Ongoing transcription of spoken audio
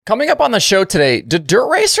Coming up on the show today, do dirt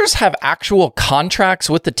racers have actual contracts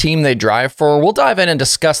with the team they drive for? We'll dive in and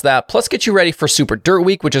discuss that, plus get you ready for Super Dirt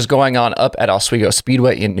Week, which is going on up at Oswego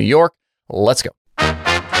Speedway in New York. Let's go.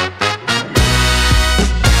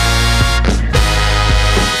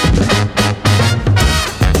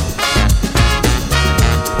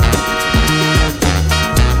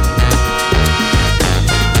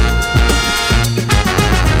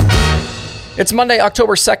 It's Monday,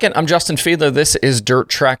 October 2nd. I'm Justin Fiedler. This is Dirt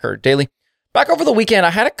Tracker Daily. Back over the weekend,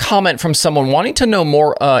 I had a comment from someone wanting to know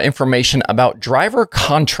more information about driver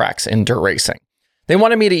contracts in dirt racing. They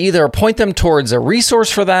wanted me to either point them towards a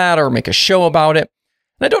resource for that or make a show about it.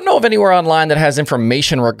 And I don't know of anywhere online that has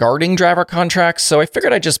information regarding driver contracts, so I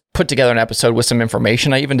figured I'd just put together an episode with some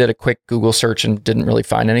information. I even did a quick Google search and didn't really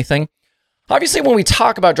find anything. Obviously, when we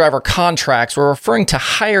talk about driver contracts, we're referring to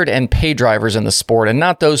hired and paid drivers in the sport and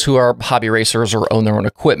not those who are hobby racers or own their own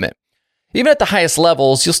equipment. Even at the highest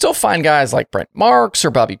levels, you'll still find guys like Brent Marks or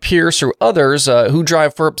Bobby Pierce or others who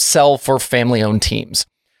drive for family-owned teams.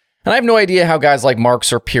 And I have no idea how guys like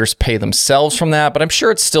Marks or Pierce pay themselves from that, but I'm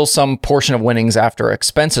sure it's still some portion of winnings after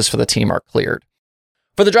expenses for the team are cleared.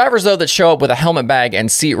 For the drivers, though, that show up with a helmet bag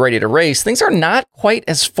and seat ready to race, things are not quite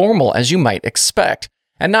as formal as you might expect,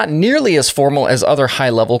 and not nearly as formal as other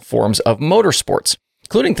high-level forms of motorsports,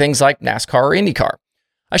 including things like NASCAR or IndyCar.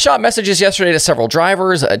 I shot messages yesterday to several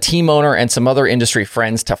drivers, a team owner, and some other industry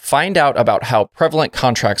friends to find out about how prevalent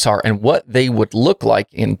contracts are and what they would look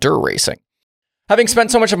like in dirt racing. Having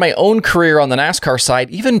spent so much of my own career on the NASCAR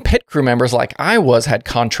side, even pit crew members like I was had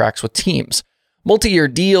contracts with teams. Multi-year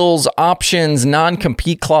deals, options,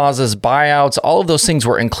 non-compete clauses, buyouts, all of those things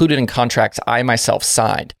were included in contracts I myself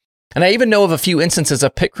signed. And I even know of a few instances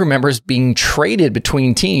of pit crew members being traded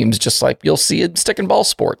between teams, just like you'll see in stick and ball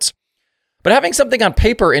sports. But having something on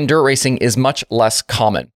paper in dirt racing is much less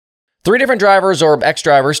common. 3 different drivers or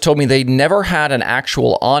ex-drivers told me they never had an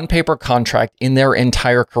actual on-paper contract in their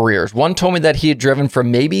entire careers. One told me that he had driven for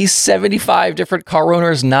maybe 75 different car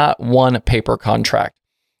owners, not one paper contract.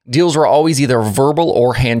 Deals were always either verbal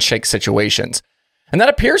or handshake situations. And that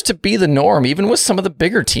appears to be the norm, even with some of the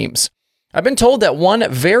bigger teams. I've been told that one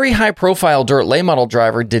very high-profile dirt late model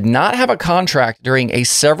driver did not have a contract during a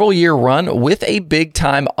several-year run with a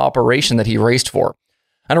big-time operation that he raced for.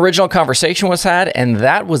 An original conversation was had, and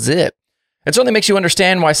that was it. It certainly makes you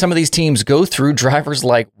understand why some of these teams go through drivers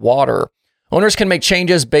like water. Owners can make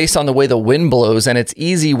changes based on the way the wind blows, and it's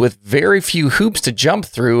easy with very few hoops to jump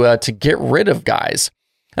through to get rid of guys.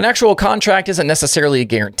 An actual contract isn't necessarily a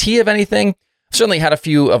guarantee of anything. I've certainly had a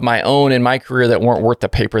few of my own in my career that weren't worth the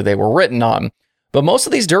paper they were written on. But most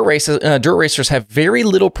of these dirt racers have very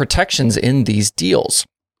little protections in these deals.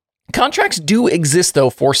 Contracts do exist, though,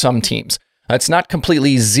 for some teams. It's not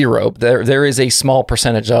completely zero. There is a small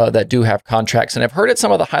percentage that do have contracts. And I've heard at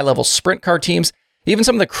some of the high-level sprint car teams, even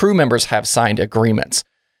some of the crew members have signed agreements.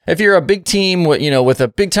 If you're a big team, with a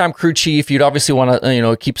big-time crew chief, you'd obviously want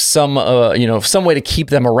to, keep some way to keep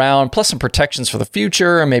them around, plus some protections for the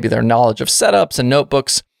future, and maybe their knowledge of setups and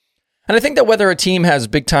notebooks. And I think that whether a team has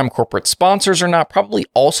big-time corporate sponsors or not probably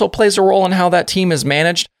also plays a role in how that team is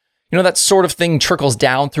managed. That sort of thing trickles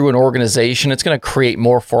down through an organization. It's going to create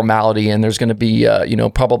more formality, and there's going to be,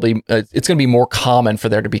 it's going to be more common for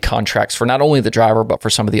there to be contracts for not only the driver, but for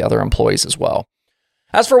some of the other employees as well.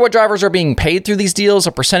 As for what drivers are being paid through these deals,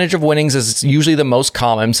 a percentage of winnings is usually the most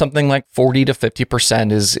common. Something like 40 to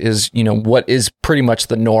 50% is what is pretty much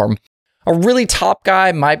the norm. A really top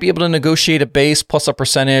guy might be able to negotiate a base plus a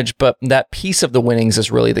percentage, but that piece of the winnings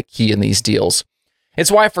is really the key in these deals.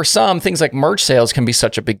 It's why for some, things like merch sales can be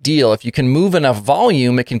such a big deal. If you can move enough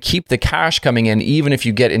volume, it can keep the cash coming in even if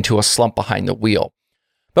you get into a slump behind the wheel.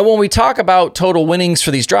 But when we talk about total winnings for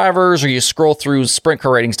these drivers, or you scroll through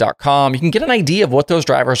sprintcarratings.com, you can get an idea of what those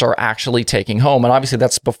drivers are actually taking home. And obviously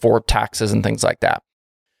that's before taxes and things like that.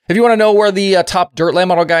 If you want to know where the top dirt late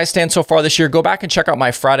model guys stand so far this year, go back and check out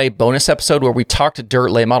my Friday bonus episode where we talked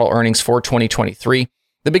dirt late model earnings for 2023.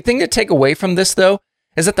 The big thing to take away from this, though,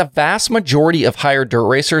 is that the vast majority of hired dirt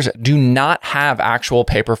racers do not have actual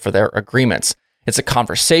paper for their agreements. It's a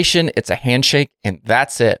conversation, it's a handshake, and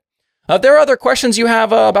that's it. If there are other questions you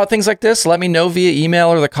have about things like this, let me know via email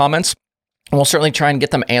or the comments. And we'll certainly try and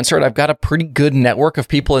get them answered. I've got a pretty good network of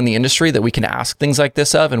people in the industry that we can ask things like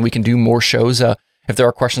this of, and we can do more shows if there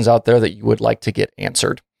are questions out there that you would like to get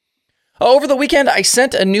answered. Over the weekend, I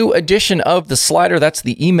sent a new edition of The Slider. That's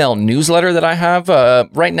the email newsletter that I have.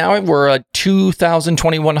 Right now, we're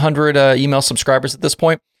 2,100 email subscribers at this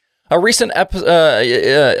point. Recent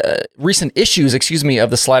issues, of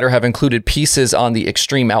the slider have included pieces on the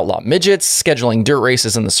Extreme Outlaw Midgets, scheduling dirt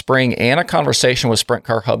races in the spring, and a conversation with Sprint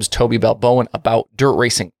Car Hub's Toby Balboen about dirt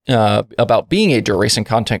racing, about being a dirt racing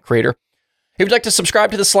content creator. If you'd like to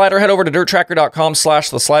subscribe to the slider, head over to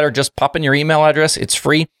dirttracker.com/theslider. Just pop in your email address. It's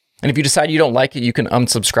free. And if you decide you don't like it, you can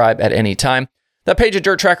unsubscribe at any time. That page at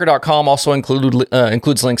dirttracker.com also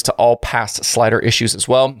includes links to all past slider issues as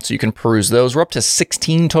well, so you can peruse those. We're up to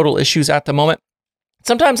 16 total issues at the moment.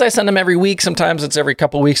 Sometimes I send them every week. Sometimes it's every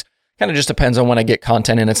couple weeks. Kind of just depends on when I get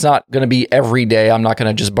content, and it's not going to be every day. I'm not going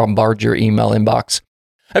to just bombard your email inbox.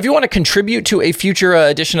 If you want to contribute to a future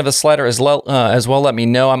edition of the slider as well, let me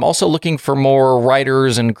know. I'm also looking for more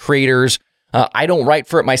writers and creators. I don't write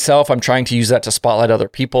for it myself. I'm trying to use that to spotlight other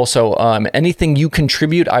people. So anything you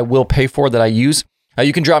contribute, I will pay for that I use.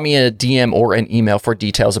 You can drop me a DM or an email for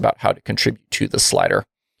details about how to contribute to the slider.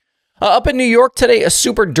 Up in New York today, a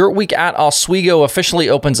Super Dirt Week at Oswego officially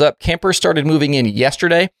opens up. Campers started moving in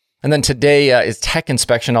yesterday, and then today is tech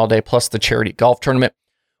inspection all day, plus the charity golf tournament.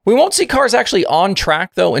 We won't see cars actually on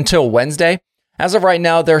track, though, until Wednesday. As of right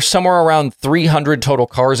now, there's somewhere around 300 total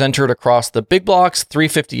cars entered across the big blocks,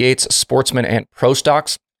 358s, Sportsman, and Pro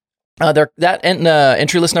Stocks. That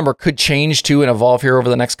entry list number could change too and evolve here over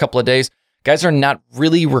the next couple of days. Guys are not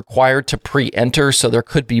really required to pre-enter, so there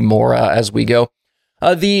could be more as we go.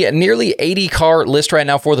 The nearly 80 car list right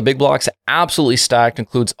now for the big blocks, absolutely stacked,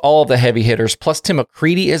 includes all of the heavy hitters. Plus, Tim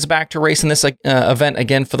McCready is back to race in this event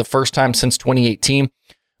again for the first time since 2018.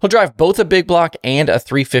 He'll drive both a big block and a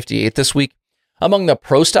 358 this week. Among the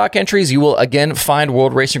Pro Stock entries, you will again find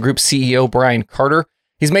World Racing Group CEO Brian Carter.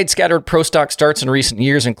 He's made scattered Pro Stock starts in recent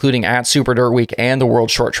years, including at Super Dirt Week and the World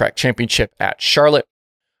Short Track Championship at Charlotte.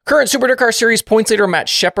 Current Super Dirt Car Series points leader Matt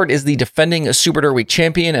Shepard is the defending Super Dirt Week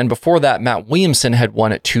champion, and before that, Matt Williamson had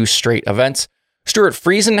won at 2 straight events. Stuart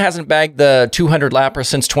Friesen hasn't bagged the 200 lapper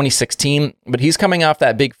since 2016, but he's coming off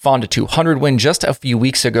that big Fonda 200 win just a few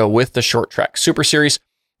weeks ago with the Short Track Super Series.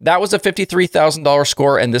 That was a $53,000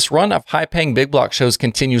 score, and this run of high-paying big block shows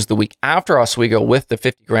continues the week after Oswego with the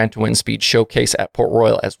 $50,000 to win speed showcase at Port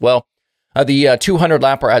Royal as well. The 200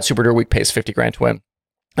 lapper at Super Dirt Week pays $50,000 to win.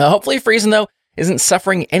 Hopefully, Friesen, though, isn't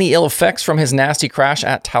suffering any ill effects from his nasty crash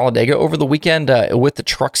at Talladega over the weekend with the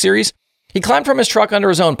Truck Series. He climbed from his truck under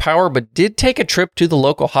his own power, but did take a trip to the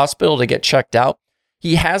local hospital to get checked out.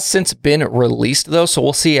 He has since been released, though, so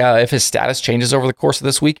we'll see if his status changes over the course of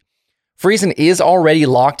this week. Friesen is already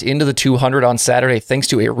locked into the 200 on Saturday thanks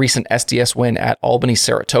to a recent SDS win at Albany,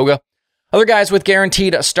 Saratoga. Other guys with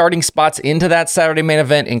guaranteed starting spots into that Saturday main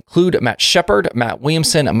event include Matt Shepard, Matt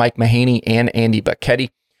Williamson, Mike Mahaney, and Andy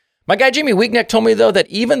Bacchetti. My guy Jamie Weekneck told me, though, that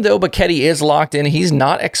even though Bacchetti is locked in, he's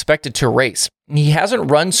not expected to race. He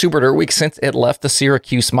hasn't run Super Dirt Week since it left the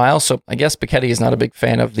Syracuse Mile, so I guess Bacchetti is not a big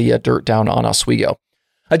fan of the dirt down on Oswego.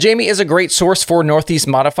 Jamie is a great source for Northeast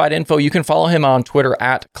Modified info. You can follow him on Twitter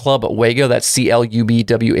at ClubWago. That's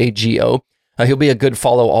CLUBWAGO. He'll be a good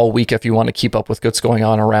follow all week if you want to keep up with what's going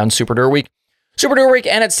on around Super Dirt Week. Super Dirt Week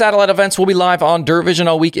and its satellite events will be live on Dirt Vision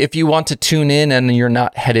all week if you want to tune in and you're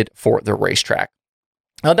not headed for the racetrack.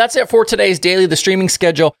 That's it for today's daily. The streaming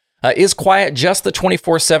schedule is quiet, just the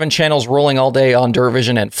 24/7 channels rolling all day on Dirt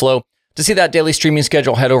Vision and Flow. To see that daily streaming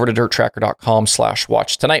schedule, head over to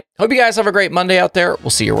dirttracker.com/watch tonight. Hope you guys have a great Monday out there. We'll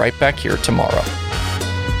see you right back here tomorrow.